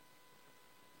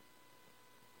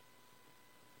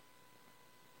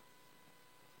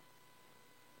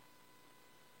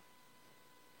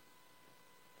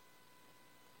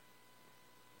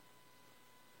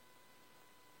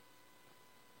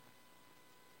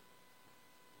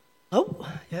Oh,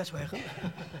 yeah, it's working.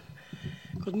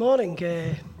 Good morning.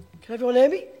 Can everyone hear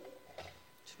me?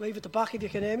 Just wave at the back if you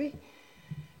can hear me.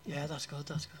 Yeah, that's good,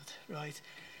 that's good. Right.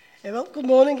 Well, good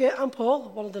morning. I'm Paul,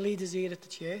 one of the leaders here at the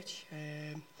church.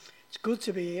 It's good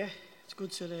to be here. It's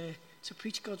good to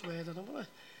preach God's word. And I want to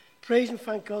praise and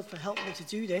thank God for helping me to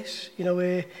do this. You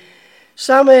know,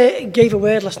 Sam gave a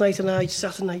word last night in our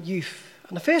Saturday night youth.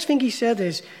 And the first thing he said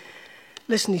is,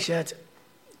 listen, he said,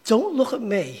 don't look at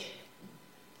me.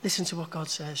 Listen to what God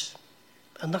says.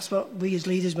 And that's what we as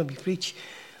leaders, when we preach,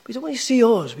 we don't want to see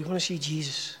us, we want to see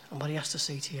Jesus and what he has to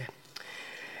say to you.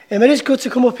 It is good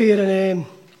to come up here, and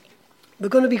we're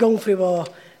going to be going through our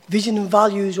vision and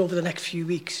values over the next few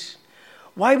weeks.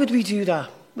 Why would we do that?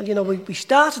 Well, you know, we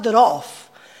started it off.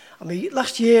 I mean,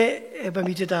 last year when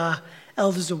we did our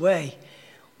Elders Away,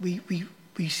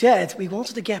 we said we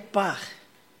wanted to get back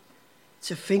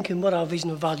to thinking what our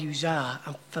vision and values are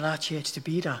and for our church to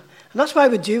be that. And that's why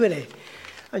we're doing it.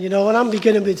 And, you know, and I'm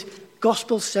beginning with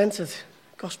gospel-centered.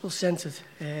 Gospel-centered.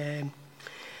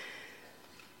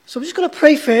 So we're just going to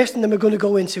pray first, and then we're going to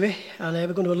go into it. And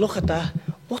we're going to look at that.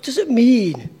 What does it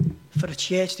mean for a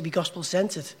church to be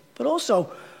gospel-centered? But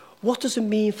also, what does it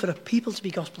mean for a people to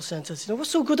be gospel-centered? You know, what's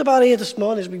so good about here this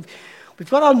morning is we've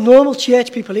got our normal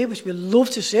church people here, which we love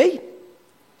to see.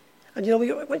 And, you know,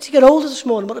 we went to get older this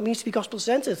morning, what it means to be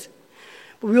gospel-centered.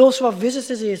 But we also have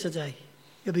visitors here today.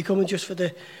 You'll be coming just for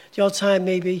the odd time,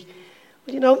 maybe.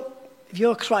 But, you know, if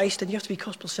you're Christ, then you have to be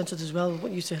gospel-centered as well. I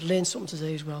want you to learn something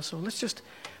today as well. So let's just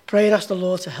pray and ask the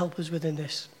Lord to help us within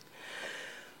this.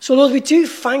 So, Lord, we do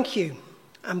thank you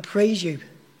and praise you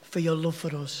for your love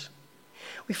for us.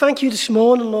 We thank you this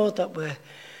morning, Lord, that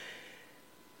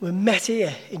we're met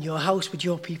here in your house with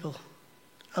your people.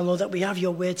 And, Lord, that we have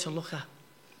your word to look at.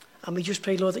 And we just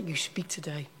pray, Lord, that you speak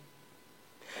today.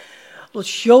 Lord,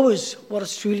 show us what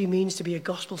it truly means to be a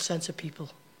gospel-centered people.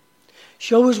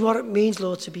 Show us what it means,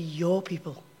 Lord, to be your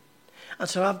people. And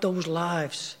to have those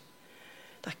lives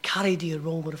that carry the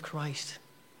aroma of Christ.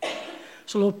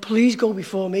 So, Lord, please go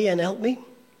before me and help me.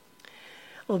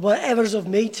 Lord, whatever is of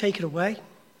me, take it away.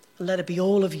 And let it be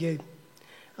all of you.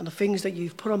 And the things that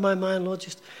you've put on my mind, Lord,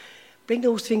 just bring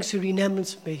those things to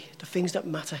remembrance of me, the things that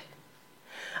matter.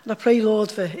 And I pray,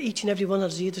 Lord, for each and every one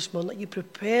that's here this morning, that you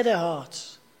prepare their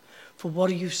hearts for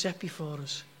what you've set before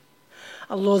us.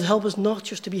 And Lord, help us not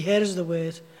just to be hearers of the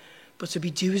word, but to be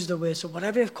doers of the word. So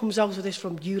whatever comes out of this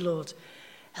from you, Lord,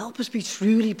 help us be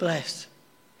truly blessed.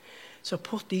 So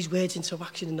put these words into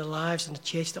action in the lives and the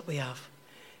church that we have.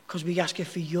 Because we ask you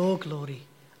for your glory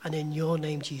and in your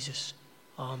name, Jesus.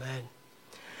 Amen.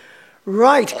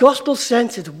 Right,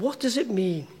 gospel-centered. What does it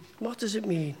mean? What does it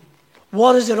mean?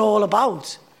 What is it all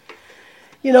about?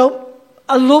 You know,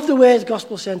 I love the word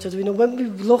gospel-centered. You know, when we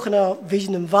look at our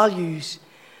vision and values,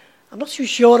 I'm not too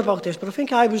sure about this, but I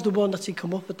think I was the one that had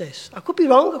come up with this. I could be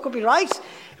wrong, I could be right.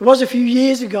 It was a few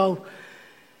years ago.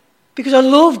 Because I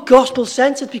love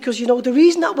gospel-centered, because, you know, the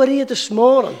reason that we're here this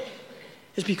morning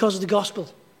is because of the gospel.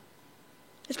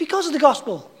 It's because of the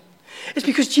gospel. It's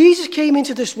because Jesus came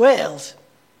into this world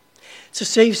to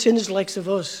save sinners like of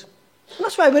us. And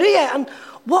that's why we're here. And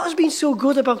what has been so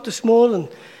good about this morning,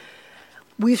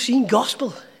 we've seen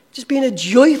gospel. Just been a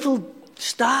joyful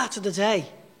start to the day.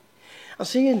 I'm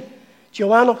seeing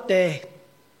Joanne up there,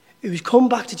 who's come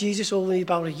back to Jesus only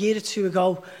about a year or two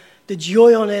ago. The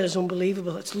joy on her is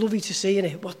unbelievable. It's lovely to see in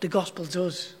it what the gospel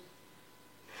does.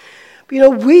 But, you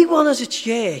know, we want as a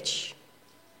church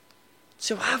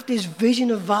to have this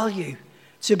vision of value,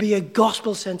 to be a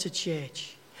gospel-centered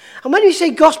church. And when we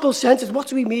say gospel-centered, what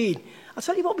do we mean? I'll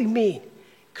tell you what we mean.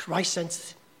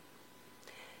 Christ-centered.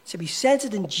 To be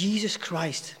centered in Jesus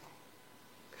Christ.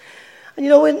 And, you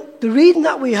know, in the reading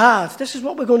that we had, this is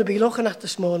what we're going to be looking at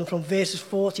this morning from verses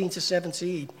 14 to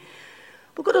 17.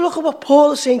 We're going to look at what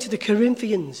Paul is saying to the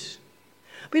Corinthians.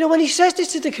 But, you know, when he says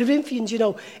this to the Corinthians, you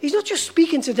know, he's not just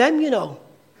speaking to them, you know.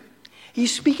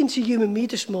 He's speaking to you and me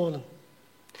this morning.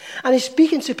 And he's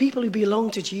speaking to people who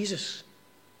belong to Jesus.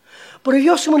 But if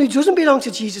you're someone who doesn't belong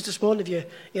to Jesus this morning, if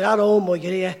you're at home or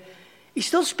you're here, he's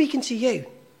still speaking to you.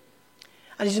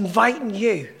 And he's inviting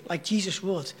you, like Jesus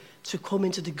would, to come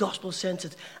into the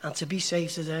gospel-centered and to be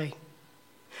saved today.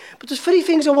 But there's 3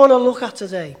 things I want to look at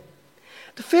today.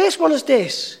 The first one is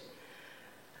this.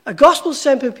 A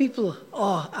gospel-centered people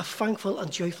are a thankful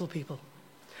and joyful people.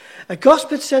 A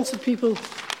gospel-centered people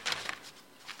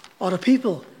are a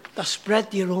people that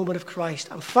spread the aroma of Christ.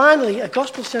 And finally, a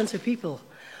gospel-centered people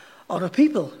are a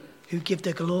people who give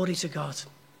their glory to God.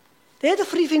 They're the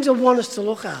 3 things I want us to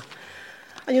look at.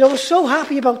 And, you know, I was so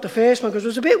happy about the first one because I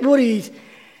was a bit worried,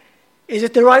 is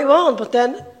it the right one? But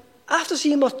then, after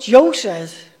seeing what Joe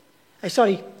said,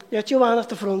 yeah, Joanne at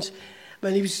the front,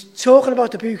 when he was talking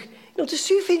about the book, there's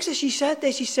two things that she said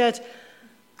there. She said,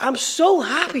 I'm so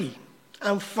happy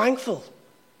and thankful.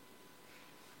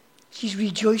 She's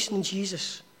rejoicing in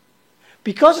Jesus.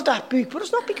 Because of that book, but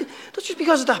it's not just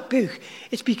because of that book.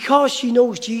 It's because she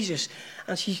knows Jesus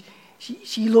and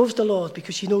she loves the Lord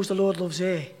because she knows the Lord loves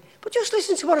her. But just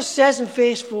listen to what it says in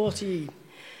verse 14.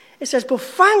 It says, but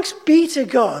thanks be to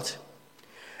God,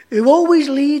 who always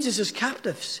leads us as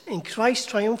captives in Christ's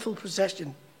triumphal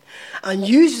procession and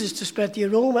uses us to spread the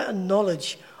aroma and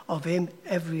knowledge of him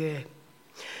everywhere.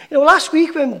 Last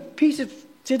week when Peter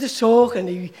did this talk and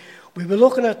we were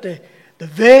looking at the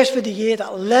verse for the year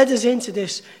that led us into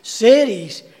this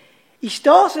series, he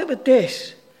started with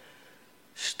this.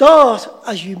 Start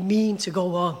as you mean to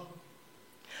go on.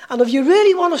 And if you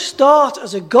really want to start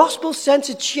as a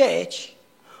gospel-centered church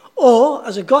or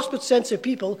as a gospel-centered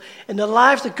people in the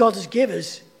lives that God has given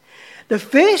us, the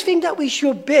first thing that we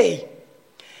should be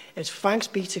is thanks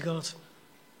be to God.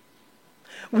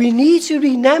 We need to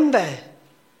remember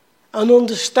and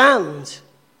understand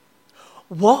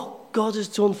what God has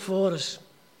done for us.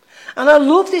 And I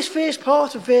love this first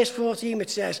part of verse 14 which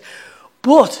says,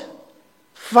 but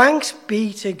thanks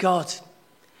be to God.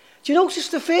 Do you notice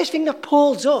the first thing that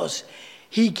Paul does?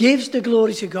 He gives the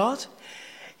glory to God.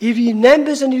 He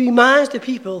remembers and he reminds the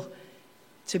people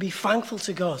to be thankful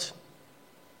to God.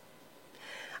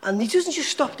 And he doesn't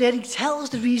just stop there, he tells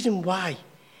the reason why.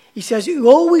 He says, who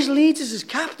always leads us as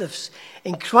captives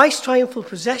in Christ's triumphal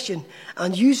procession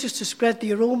and uses us to spread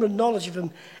the aroma and knowledge of him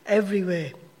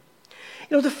everywhere.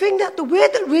 The word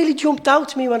that really jumped out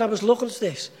to me when I was looking at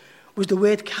this was the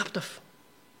word captive.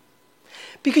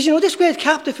 Because, this word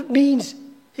captive,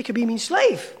 it can mean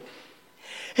slave.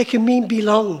 It can mean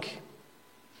belong.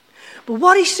 But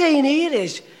what he's saying here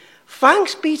is,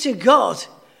 thanks be to God,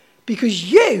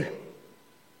 because you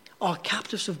are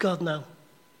captives of God now.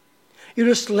 You're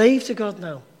a slave to God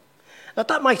now. Now,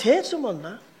 that might hurt someone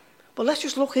now, but let's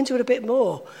just look into it a bit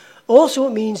more. Also,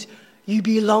 it means you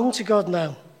belong to God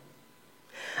now.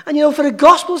 And, for a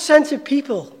gospel-centered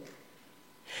people,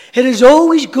 it is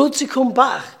always good to come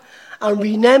back and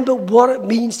remember what it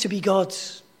means to be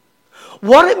God's.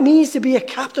 What it means to be a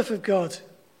captive of God.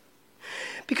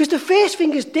 Because the first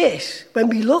thing is this, when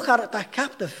we look at it, that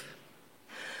captive,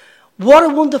 what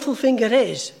a wonderful thing it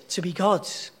is to be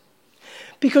God's.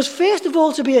 Because first of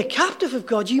all, to be a captive of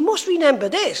God, you must remember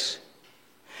this.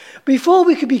 Before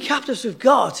we could be captives of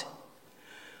God,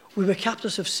 we were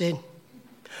captives of sin.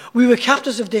 We were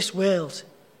captives of this world.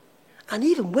 And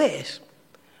even worse,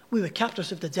 we were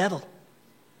captives of the devil.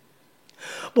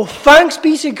 But thanks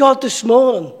be to God this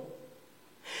morning.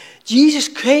 Jesus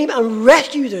came and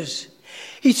rescued us.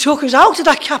 He took us out of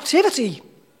that captivity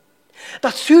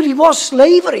that truly was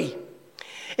slavery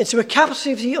into a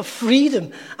captivity of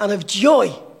freedom and of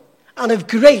joy and of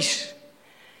grace,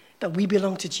 that we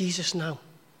belong to Jesus now.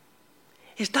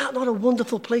 Is that not a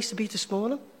wonderful place to be this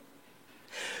morning?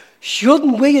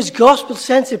 Shouldn't we as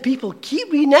gospel-centered people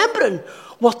keep remembering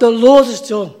what the Lord has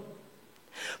done?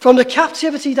 From the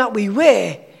captivity that we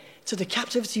were to the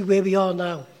captivity where we are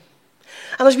now.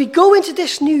 And as we go into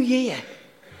this new year,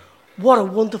 what a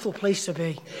wonderful place to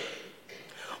be.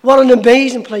 What an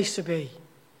amazing place to be.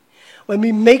 When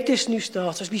we make this new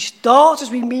start, as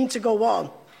we mean to go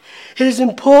on, it is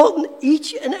important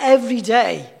each and every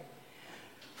day.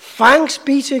 Thanks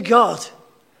be to God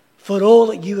for all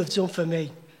that you have done for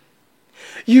me.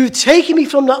 You have taken me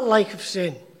from that life of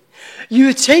sin. You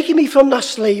have taken me from that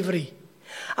slavery.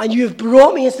 And you have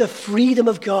brought me into the freedom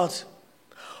of God.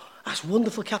 That's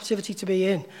wonderful captivity to be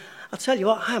in. I'll tell you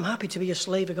what, I'm happy to be a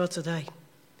slave of God today.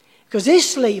 Because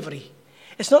this slavery,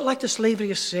 it's not like the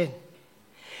slavery of sin.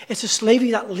 It's a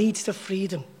slavery that leads to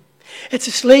freedom. It's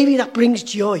a slavery that brings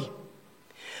joy.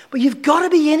 But you've got to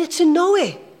be in it to know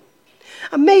it.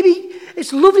 And maybe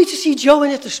it's lovely to see Jo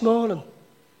in it this morning.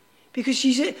 Because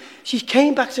she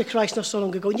came back to Christ not so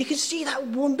long ago. And you can see that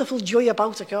wonderful joy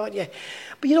about her, can't you?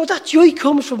 But that joy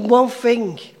comes from one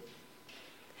thing.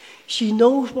 She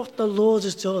knows what the Lord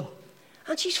has done.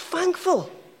 And she's thankful.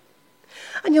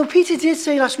 And Peter did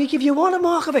say last week, if you want a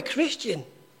mark of a Christian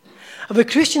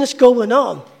that's going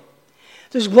on,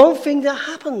 there's one thing that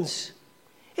happens.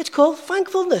 It's called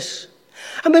thankfulness.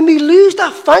 And when we lose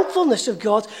that thankfulness of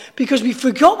God because we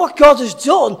forgot what God has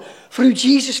done through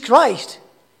Jesus Christ,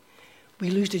 we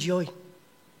lose the joy.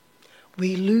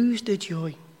 We lose the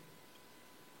joy.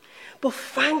 But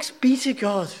thanks be to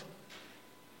God,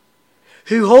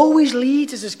 who always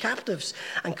leads us as captives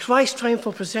and Christ's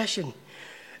triumphal procession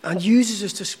and uses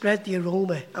us to spread the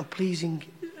aroma and pleasing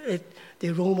the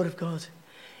aroma of God.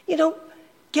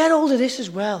 Get hold of this as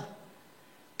well.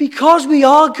 because we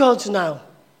are God's now,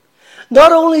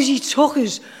 not only has he took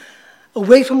us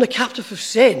away from the captive of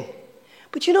sin,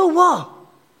 but you know what?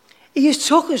 He has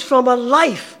took us from a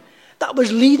life that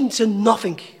was leading to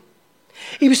nothing.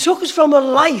 He has took us from a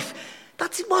life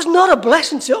that was not a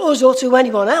blessing to us or to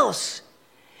anyone else.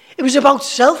 It was about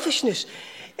selfishness.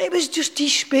 It was just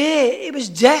despair. It was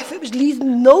death. It was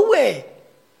leading nowhere.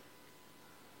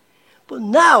 But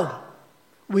now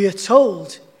we are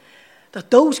told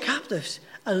that those captives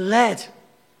are led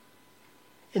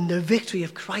in the victory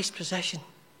of Christ's possession.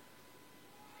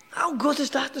 How good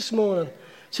is that this morning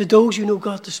to those who know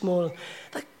God this morning?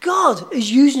 That God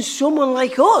is using someone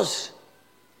like us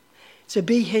to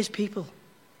be his people.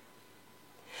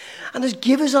 And has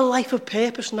given us a life of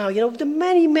purpose now. You know, the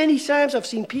many, many times I've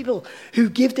seen people who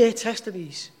give their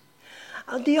testimonies.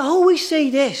 And they always say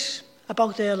this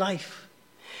about their life.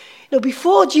 You know,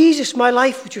 before Jesus, my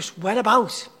life just went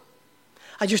about.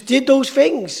 I just did those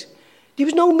things. There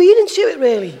was no meaning to it,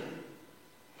 really.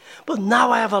 But now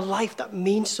I have a life that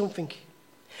means something.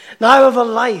 Now I have a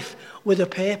life with a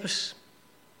purpose.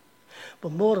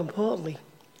 But more importantly,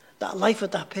 that life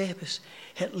with that purpose,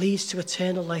 it leads to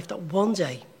eternal life that one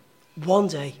day,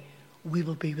 we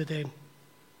will be with him.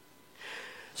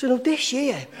 So now this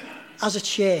year, as a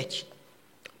church,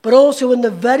 but also in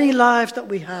the very lives that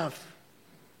we have,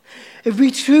 if we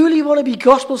truly want to be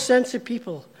gospel-centered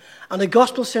people and a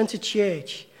gospel-centered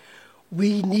church,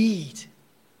 we need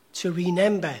to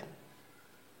remember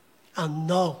and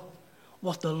know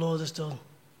what the Lord has done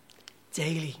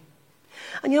daily.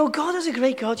 And you know, God is a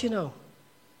great God, you know.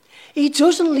 He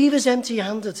doesn't leave us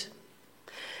empty-handed.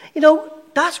 You know,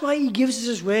 that's why he gives us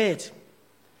his word.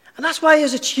 And that's why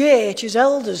as a church, as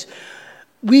elders,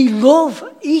 we love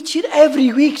each and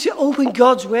every week to open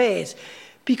God's word,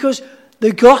 because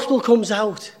the gospel comes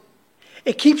out.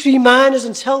 It keeps reminding us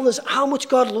and telling us how much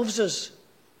God loves us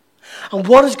and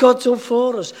what has God done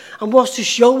for us and wants to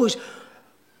show us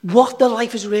what the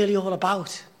life is really all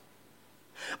about.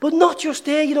 But not just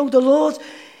there, you know, the Lord,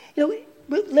 you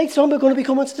know, later on we're going to be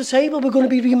coming to the table, we're going to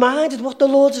be reminded what the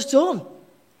Lord has done.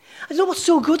 And you know what's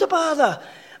so good about that?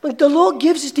 When the Lord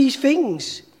gives us these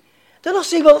things, they're not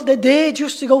saying, well, they're there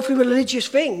just to go through a religious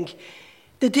thing.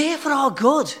 They're there for our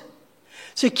good.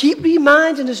 To keep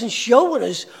reminding us and showing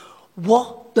us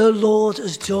what the Lord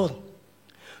has done.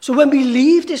 So when we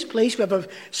leave this place, when we're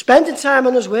spending time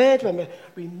on his word, when we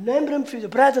remember him through the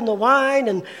bread and the wine,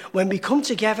 and when we come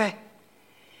together,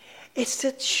 it's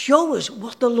to show us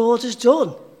what the Lord has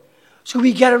done. So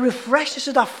we get a refreshness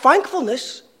of that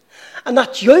thankfulness and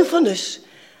that joyfulness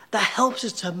that helps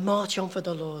us to march on for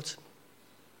the Lord.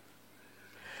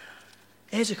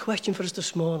 Here's a question for us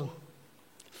this morning.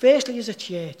 Firstly, as a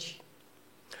church,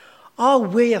 are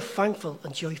we a thankful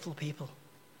and joyful people?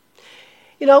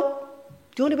 You know,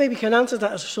 the only way we can answer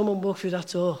that is if someone walked through that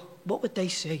door. What would they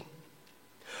see?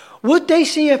 Would they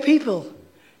see a people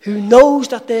who knows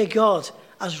that their God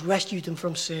has rescued them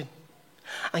from sin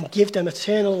and give them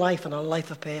eternal life and a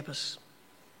life of purpose?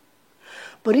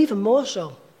 But even more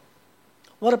so,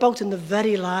 what about in the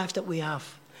very lives that we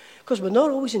have? Because we're not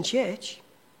always in church.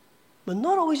 We're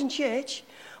not always in church.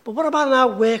 But what about in our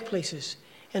workplaces,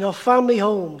 in our family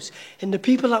homes, in the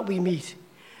people that we meet?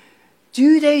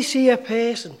 Do they see a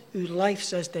person whose life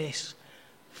says this?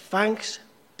 Thanks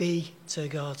be to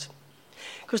God.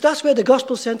 Because that's where the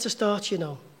gospel centre starts, you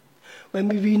know. When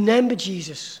we remember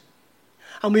Jesus,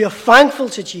 and we are thankful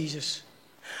to Jesus,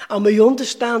 and we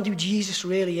understand who Jesus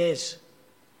really is.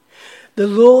 The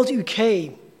Lord who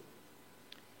came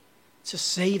to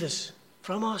save us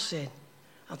from our sin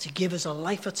and to give us a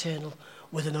life eternal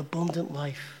with an abundant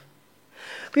life.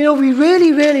 But you know, we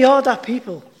really, really are that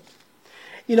people.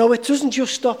 You know, it doesn't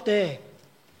just stop there.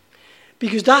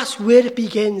 Because that's where it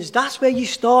begins. That's where you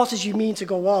start as you mean to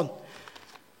go on.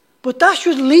 But that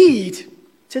should lead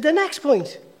to the next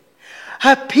point.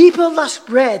 A people that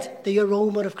spread the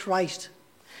aroma of Christ.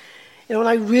 You know, and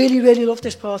I really, really love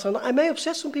this part. And I may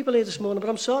upset some people here this morning, but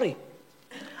I'm sorry.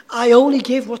 I only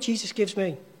give what Jesus gives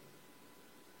me.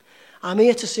 I'm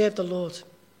here to serve the Lord.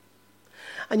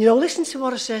 And you know, listen to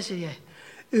what it says here.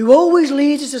 Who always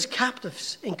leads us as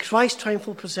captives in Christ's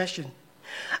triumphal possession,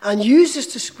 and uses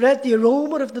to spread the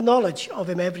aroma of the knowledge of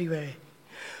him everywhere.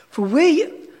 For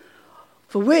we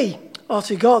are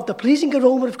to God the pleasing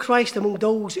aroma of Christ among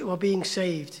those who are being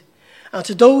saved, and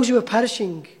to those who are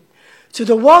perishing. To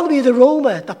the one we are the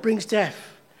aroma that brings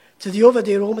death, to the other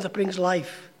the aroma that brings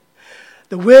life.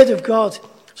 The word of God,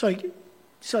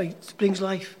 brings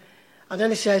life. And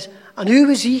then it says, and who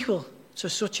is equal to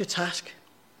such a task?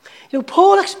 You know,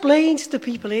 Paul explains to the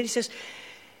people here, he says,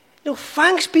 you know,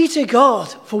 thanks be to God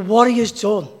for what he has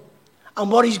done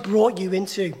and what he's brought you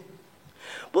into.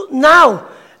 But now,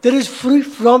 there is fruit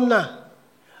from that.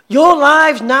 Your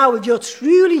lives now, if you're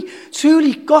truly,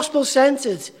 truly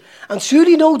gospel-centered and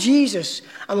truly know Jesus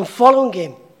and are following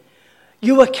him,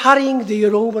 you are carrying the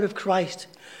aroma of Christ.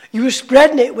 You are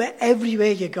spreading it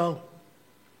everywhere you go.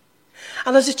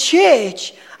 And as a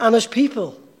church and as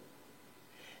people,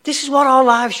 this is what our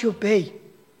lives should be.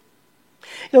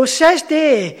 It says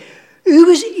there, who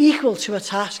is equal to a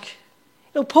task?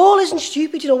 Paul isn't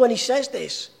stupid, when he says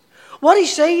this. What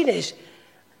he's saying is,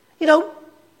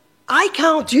 I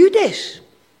can't do this.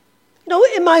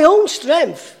 In my own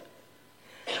strength,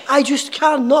 I just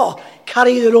cannot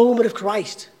carry the aroma of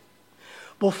Christ.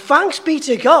 But thanks be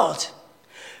to God,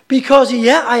 because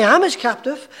I am his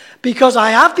captive, because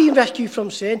I have been rescued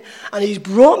from sin, and he's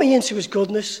brought me into his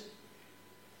goodness.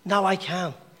 Now I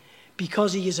can,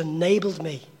 because he has enabled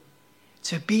me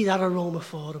to be that aroma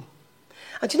for him.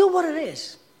 And do you know what it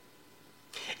is?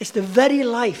 It's the very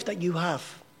life that you have,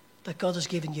 that God has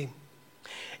given you,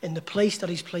 in the place that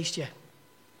he's placed you.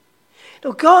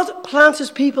 God plants his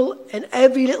people in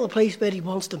every little place where he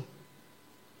wants them.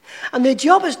 And their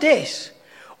job is this: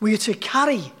 we are to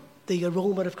carry the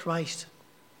aroma of Christ.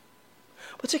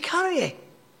 But to carry it.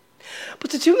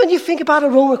 But when you think about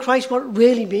aroma of Christ, what it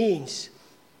really means,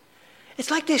 it's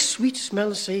like this sweet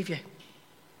smelling Saviour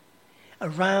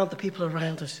around the people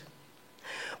around us.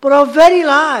 But our very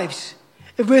lives,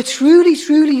 if we're truly,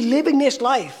 truly living this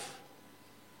life,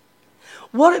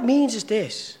 what it means is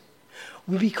this: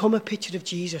 we become a picture of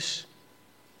Jesus.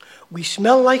 We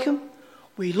smell like him,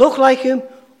 we look like him,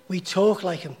 we talk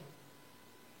like him.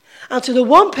 And to the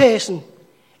one person,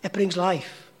 it brings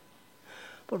life.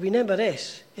 But remember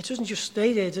this, it doesn't just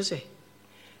stay there, does it?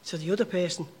 To the other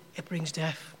person, it brings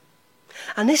death.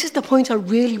 And this is the point I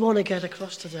really want to get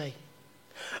across today,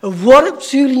 of what it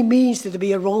truly means to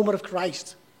be an aroma of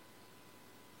Christ.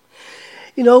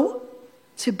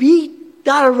 To be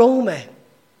that aroma,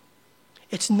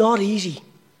 it's not easy.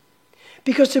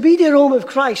 Because to be the aroma of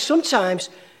Christ, sometimes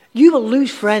you will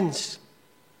lose friends.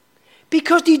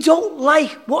 Because they don't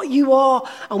like what you are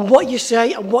and what you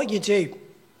say and what you do.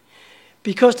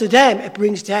 Because to them, it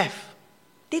brings death.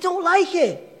 They don't like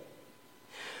it.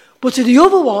 But to the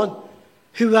other one,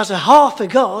 who has a heart for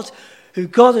God, who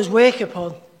God is working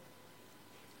upon,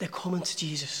 they're coming to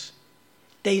Jesus.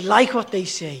 They like what they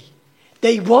see.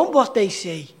 They want what they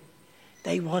see.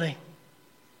 They want it.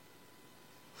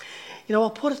 I'll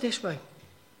put it this way.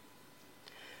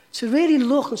 To really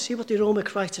look and see what the aroma of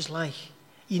Christ is like,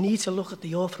 you need to look at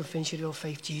the author and finisher of your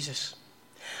faith, Jesus.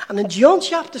 And in John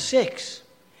chapter 6,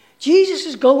 Jesus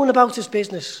is going about his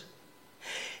business.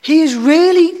 He is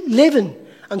really living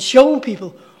and showing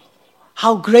people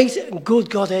how great and good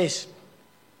God is,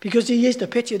 because he is the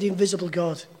picture of the invisible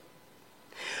God.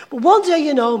 But one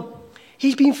day,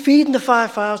 he's been feeding the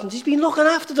 5,000. He's been looking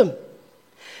after them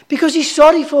because he's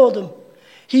sorry for them.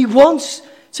 He wants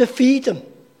to feed them.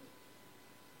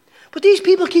 But these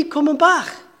people keep coming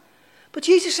back. But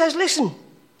Jesus says, listen,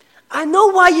 I know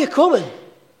why you're coming.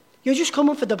 You're just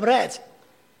coming for the bread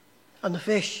and the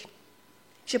fish.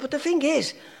 He said, but the thing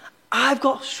is, I've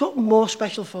got something more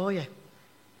special for you.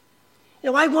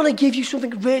 I want to give you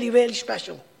something really, really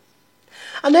special.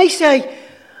 And they say,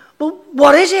 well,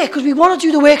 what is it? Because we want to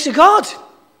do the works of God.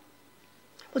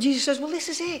 Well, Jesus says, well, this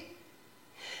is it.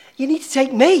 You need to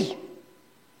take me.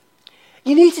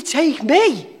 You need to take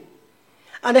me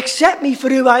and accept me for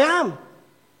who I am.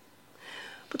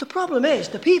 But the problem is,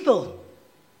 the people,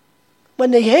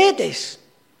 when they hear this,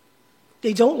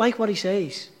 they don't like what he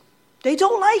says. They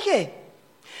don't like it.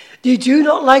 They do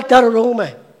not like that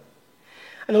aroma.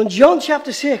 And on John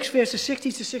chapter 6, verses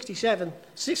 60 to 67,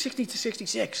 60 to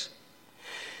 66,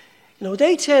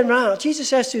 they turn around. Jesus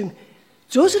says to him,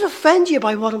 does it offend you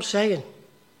by what I'm saying?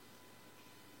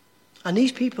 And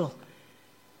these people,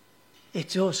 it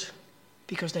does,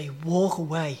 because they walk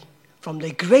away from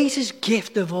the greatest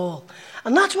gift of all.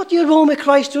 And that's what the aroma of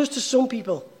Christ does to some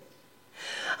people.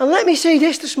 And let me say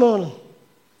this morning.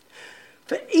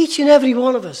 For each and every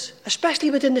one of us,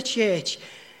 especially within the church,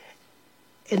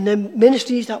 in the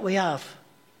ministries that we have,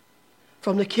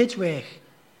 from the kids' work,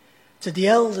 to the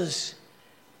elders,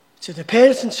 to the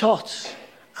parents and tots,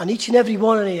 and each and every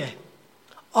one in here,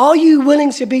 are you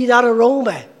willing to be that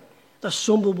aroma that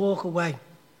some will walk away?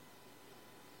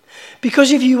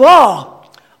 Because if you are,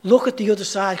 look at the other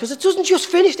side, because it doesn't just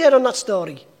finish there on that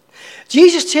story.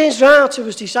 Jesus turns around to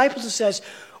his disciples and says,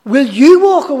 will you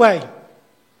walk away?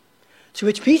 To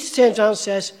which Peter turns around and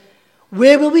says,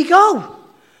 where will we go?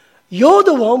 You're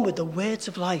the one with the words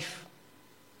of life.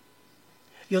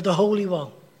 You're the Holy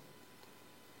One.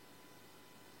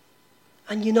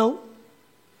 And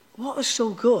what what is so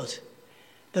good?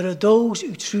 There are those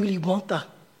who truly want that.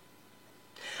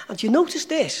 And you notice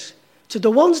this? To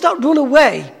the ones that run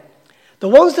away, the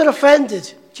ones that are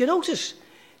offended, do you notice?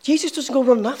 Jesus doesn't go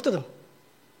running after them.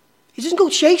 He doesn't go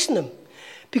chasing them.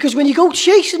 Because when you go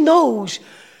chasing those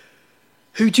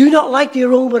who do not like the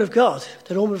aroma of God,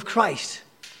 the aroma of Christ,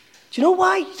 do you know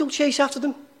why you don't chase after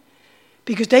them?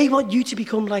 Because they want you to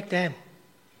become like them.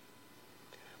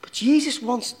 But Jesus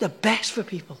wants the best for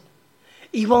people.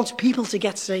 He wants people to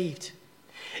get saved.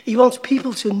 He wants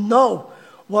people to know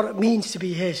what it means to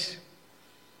be his.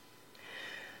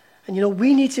 And you know,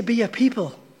 we need to be a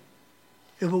people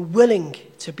who are willing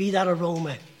to be that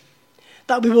aroma.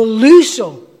 That we will lose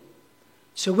some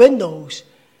to win those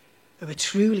who are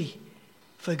truly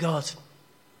for God.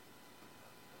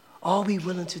 Are we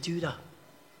willing to do that?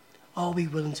 Are we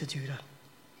willing to do that?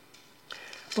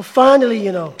 But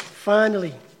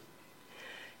finally,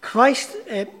 Christ,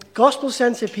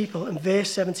 gospel-centered people in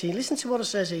verse 17. Listen to what it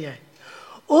says here.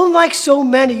 Unlike so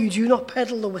many who do not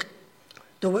peddle the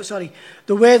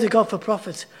word of God for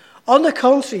profit. On the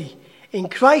contrary, in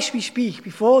Christ we speak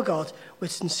before God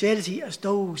with sincerity as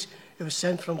those who are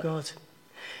sent from God.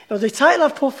 Now, the title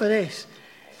I've put for this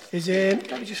is,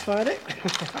 let me just find it.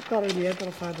 I've got it in the head, but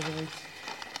I'll find it anyway.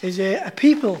 Is a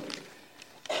people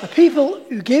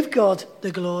who give God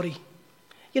the glory.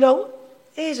 You know,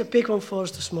 here's a big one for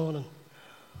us this morning.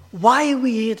 Why are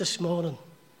we here this morning?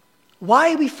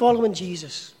 Why are we following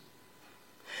Jesus?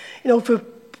 You know, for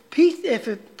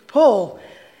Paul,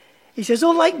 he says,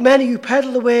 unlike many who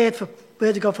peddle the word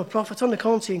of God for profit, on the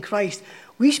contrary, in Christ,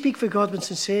 we speak for God with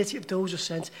sincerity of those who are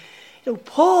sent. You know,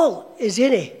 Paul is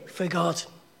in it for God.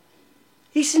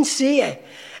 He's sincere.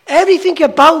 Everything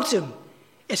about him,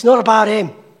 it's not about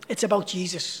him. It's about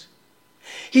Jesus.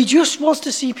 He just wants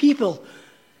to see people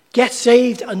get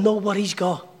saved and know what he's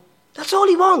got. That's all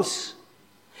he wants.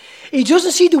 He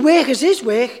doesn't see the work as his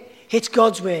work. It's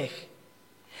God's work.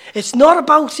 It's not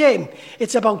about him.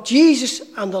 It's about Jesus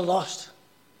and the lost.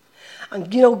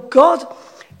 And, you know, God,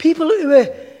 people who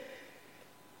are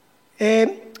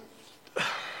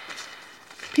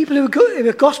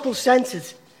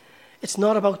gospel-centered, it's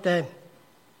not about them.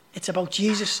 It's about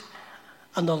Jesus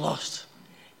and the lost.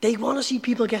 They want to see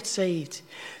people get saved.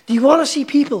 They want to see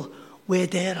people where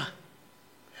they're at.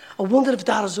 I wonder if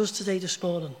that is us today this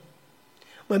morning.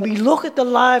 When we look at the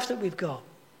lives that we've got,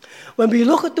 when we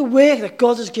look at the work that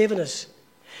God has given us,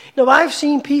 you know, I've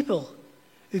seen people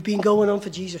who've been going on for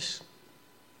Jesus.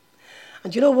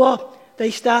 And you know what?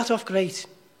 They start off great.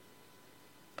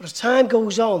 But as time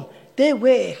goes on, their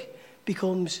work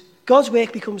becomes, God's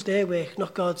work becomes their work,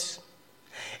 not God's.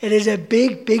 It is a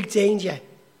big, big danger.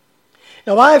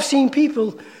 Now, I've seen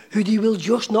people who they will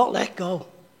just not let go.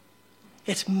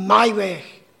 It's my work.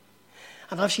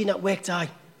 And I've seen that work die.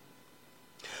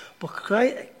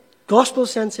 But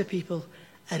gospel-centered people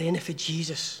are in it for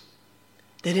Jesus.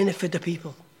 They're in it for the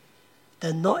people.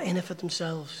 They're not in it for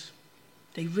themselves.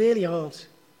 They really aren't.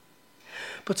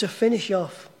 But to finish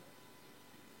off,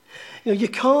 you know, you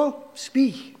can't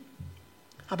speak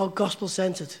about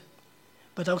gospel-centered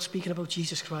without speaking about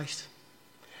Jesus Christ.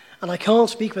 And I can't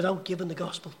speak without giving the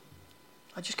gospel.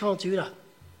 I just can't do that.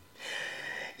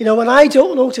 You know, and I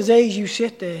don't know today as you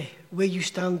sit there where you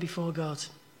stand before God.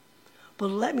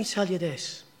 But let me tell you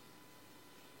this.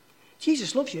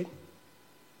 Jesus loves you.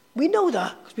 We know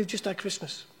that because we've just had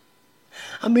Christmas.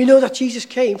 And we know that Jesus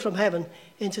came from heaven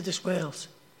into this world.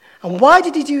 And why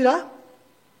did he do that?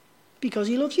 Because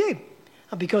he loves you.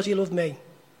 And because he loved me.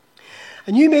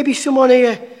 And you may be someone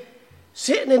here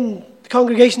sitting in the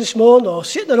congregation this morning or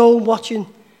sitting at home watching,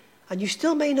 and you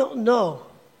still may not know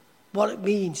what it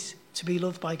means to be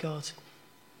loved by God.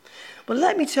 But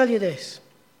let me tell you this.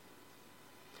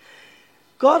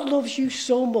 God loves you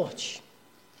so much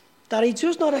that he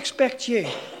does not expect you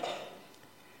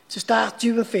to start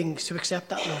doing things to accept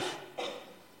that love.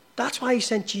 That's why he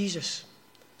sent Jesus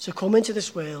to come into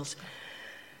this world,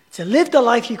 to live the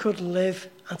life you couldn't live,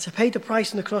 and to pay the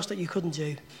price on the cross that you couldn't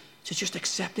do, to just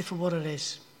accept it for what it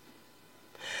is.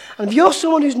 And if you're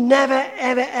someone who's never,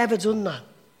 ever, ever done that,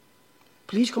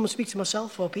 please come and speak to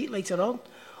myself or Pete later on,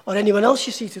 or anyone else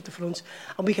you see at the front,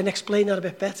 and we can explain that a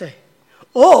bit better.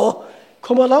 Or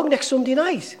come along next Sunday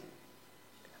night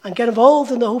and get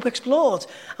involved in the Hope Explored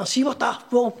and see what that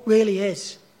hope really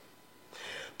is.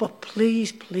 But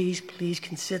please, please, please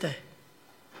consider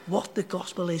what the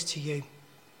gospel is to you.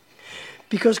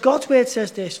 Because God's word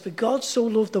says this, for God so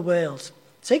loved the world.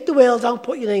 Take the world out,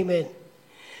 put your name in.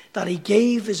 That he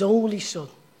gave his only son.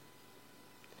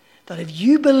 That if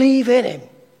you believe in him,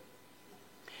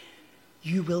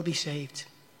 you will be saved.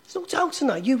 There's no doubt in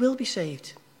that. You will be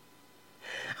saved.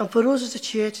 And for us as a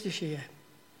church this year,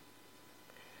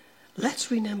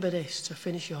 let's remember this to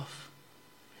finish off.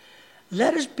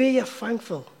 Let us be a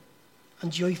thankful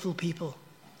and joyful people.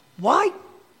 Why?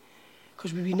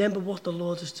 Because we remember what the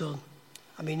Lord has done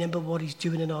and we remember what he's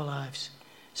doing in our lives.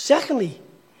 Secondly,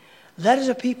 let us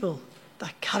be a people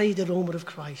that carry the aroma of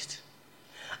Christ.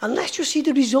 And let's just see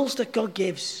the results that God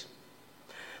gives.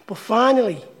 But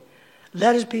finally,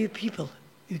 let us be a people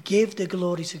who give the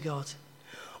glory to God.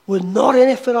 We're not in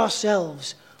it for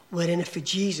ourselves. We're in it for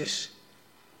Jesus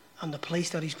and the place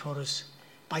that he's put us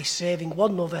by serving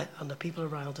one another and the people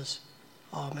around us.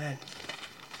 Amen.